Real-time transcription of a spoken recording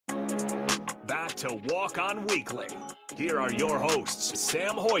back to Walk On Weekly. Here are your hosts,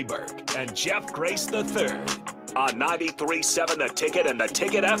 Sam Hoiberg and Jeff Grace III on 93.7 The Ticket and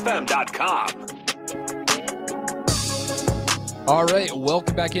theticketfm.com. All right,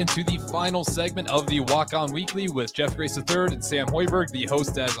 welcome back into the final segment of the Walk On Weekly with Jeff Grace III and Sam Hoiberg, the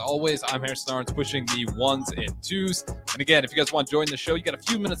host as always. I'm Harrison Arns pushing the ones and twos. And again, if you guys want to join the show, you got a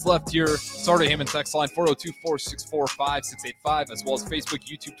few minutes left here. Starter Hammond text line 402-464-5685, as well as Facebook,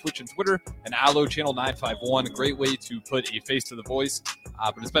 YouTube, Twitch, and Twitter, and Allo channel 951. A great way to put a face to the voice.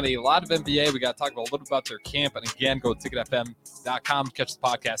 But it's been a lot of NBA. We got to talk about a little bit about their camp. And again, go to ticketfm.com to catch the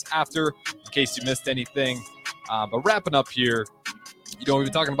podcast after, in case you missed anything. But wrapping up here, we've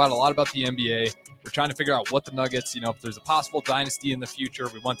been talking about a lot about the NBA. We're trying to figure out what the Nuggets, if there's a possible dynasty in the future.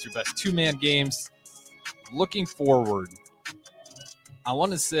 We went through best two-man games. Looking forward, I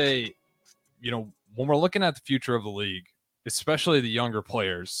want to say, when we're looking at the future of the league, especially the younger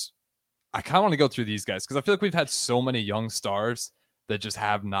players, I kind of want to go through these guys because I feel like we've had so many young stars that just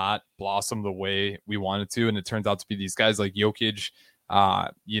have not blossomed the way we wanted to. And it turns out to be these guys like Jokic,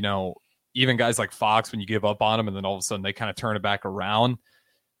 even guys like Fox, when you give up on them and then all of a sudden they kind of turn it back around.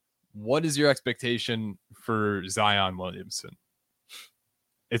 What is your expectation for Zion Williamson?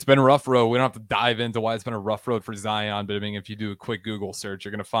 It's been a rough road. We don't have to dive into why it's been a rough road for Zion, but I mean, if you do a quick Google search,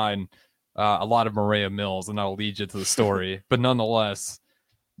 you're going to find a lot of Maria Mills, and that'll lead you to the story. But nonetheless,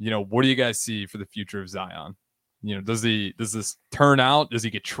 what do you guys see for the future of Zion? Does this turn out? Does he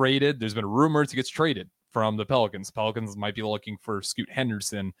get traded? There's been rumors he gets traded from the Pelicans. Pelicans might be looking for Scoot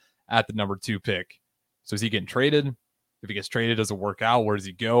Henderson at the number 2 pick. So is he getting traded? If he gets traded, does it work out? Where does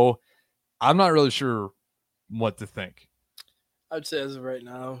he go? I'm not really sure what to think. I'd say as of right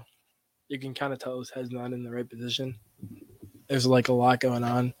now, you can kind of tell his head's not in the right position. There's a lot going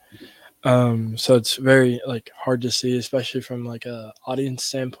on. So it's very hard to see, especially from a audience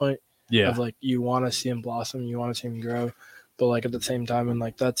standpoint. Yeah. Of you want to see him blossom, you want to see him grow. But at the same time, when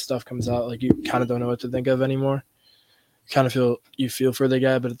that stuff comes out, you kind of don't know what to think of anymore. Kind of feel for the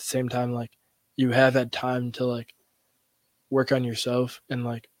guy, but at the same time, you have had time to work on yourself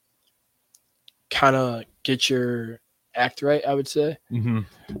and kind of get your act right, I would say.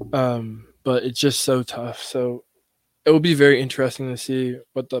 Mm-hmm. But it's just so tough. So it will be very interesting to see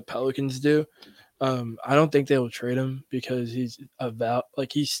what the Pelicans do. I don't think they will trade him because he's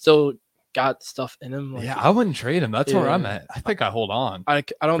he's still got stuff in him. I wouldn't trade him. That's where I'm at. I think I hold on. I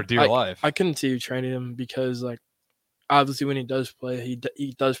don't for dear life. I couldn't see you trading him because obviously when he does play,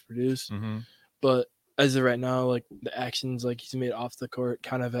 he does produce. Mm-hmm. But as of right now, the actions he's made off the court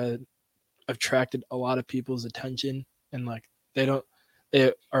kind of had attracted a lot of people's attention, and they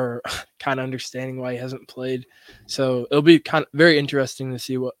are kind of understanding why he hasn't played. So it'll be kind of very interesting to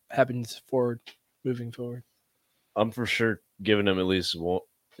see what happens moving forward. I'm for sure giving him at least one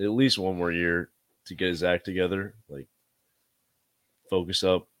more year to get his act together, focus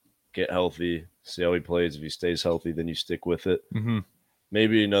up, get healthy, see how he plays. If he stays healthy, then you stick with it. Mm-hmm.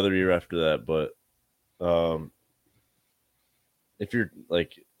 Maybe another year after that, but if you're I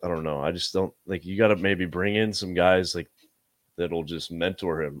don't know, I just don't you got to maybe bring in some guys that'll just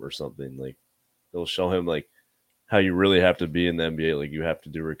mentor him or something. They'll show him how you really have to be in the NBA. You have to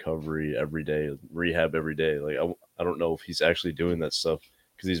do recovery every day, rehab every day. I don't know if he's actually doing that stuff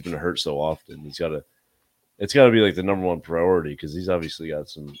because he's been hurt so often. It's got to be the number one priority because he's obviously got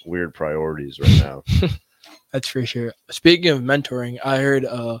some weird priorities right now. That's for sure. Speaking of mentoring, I heard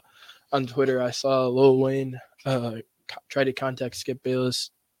on Twitter, I saw Lil Wayne try to contact Skip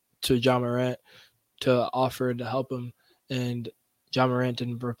Bayless to John Morant to offer to help him, and John Morant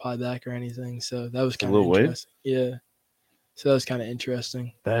didn't reply back or anything. So that was kind of interesting. Yeah. So that was kind of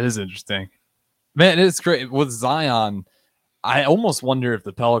interesting. That is interesting. Man, it's great. With Zion, I almost wonder if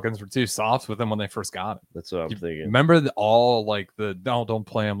the Pelicans were too soft with him when they first got him. That's what I'm thinking. Remember don't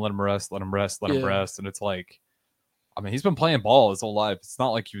play him, let him rest. And it's he's been playing ball his whole life. It's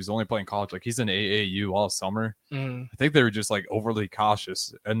not like he was only playing college. He's in AAU all summer. Mm. I think they were just overly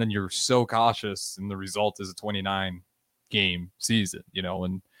cautious. And then you're so cautious and the result is a 29 game season,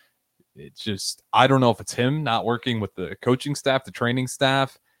 and it's just, I don't know if it's him not working with the coaching staff, the training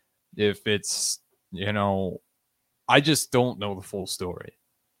staff, if it's, I just don't know the full story.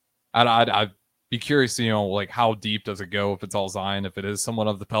 I'd be curious, how deep does it go if it's all Zion, if it is someone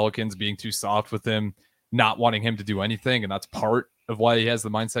of the Pelicans being too soft with him, not wanting him to do anything, and that's part of why he has the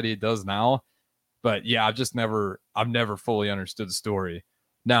mindset he does now. But yeah, I've never fully understood the story.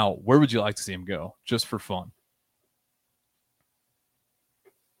 Now, where would you like to see him go, just for fun?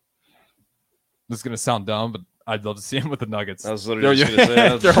 This is going to sound dumb, but I'd love to see him with the Nuggets. I was literally just gonna say.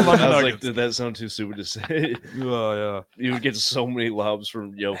 I was Throw him on the like, Nuggets. did that sound too stupid to say? Oh yeah. You would get so many lobs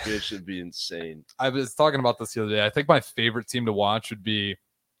from Jokic, it'd be insane. I was talking about this the other day. I think my favorite team to watch would be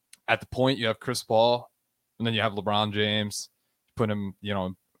at the point you have Chris Paul, and then you have LeBron James. Put him,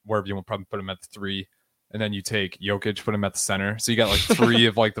 wherever you want, probably put him at the 3, and then you take Jokic, put him at the center. So you got like 3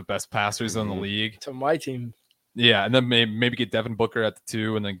 of like the best passers in the league. To my team. Yeah, and then maybe get Devin Booker at the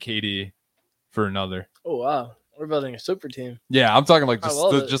 2, and then KD for another. Oh wow, we're building a super team. Yeah, I'm talking like I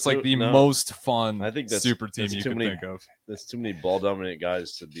love it. just like the No. most fun I think that's super team that's you too can many- think of. There's too many ball dominant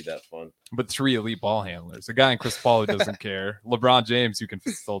guys to be that fun. But 3 elite ball handlers. A guy in Chris Paul who doesn't care. LeBron James who can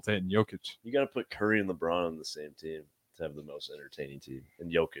facilitate, and Jokic. You got to put Curry and LeBron on the same team to have the most entertaining team, and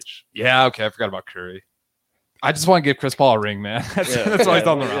Jokic. Yeah, okay, I forgot about Curry. I just want to give Chris Paul a ring, man. That's why he's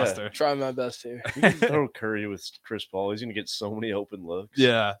on the roster. Trying my best here. You can throw Curry with Chris Paul. He's gonna get so many open looks.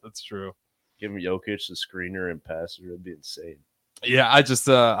 Yeah, that's true. Give him Jokic, the screener and passer. It'd be insane. Yeah, I just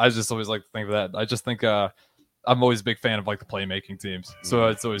always like to think of that. I just think I'm always a big fan of like the playmaking teams. So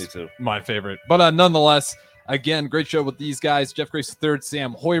it's Me always too. my favorite. But nonetheless, again, great show with these guys. Jeff Grace III,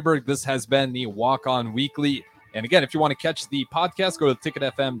 Sam Hoiberg. This has been the Walk On Weekly. And again, if you want to catch the podcast, go to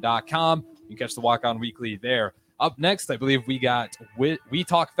ticketfm.com. You can catch the Walk On Weekly there. Up next, I believe we got We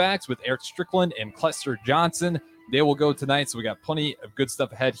Talk Facts with Eric Strickland and Clester Johnson. They will go tonight, so we got plenty of good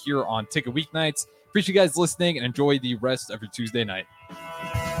stuff ahead here on Ticket Weeknights. Appreciate you guys listening and enjoy the rest of your Tuesday night.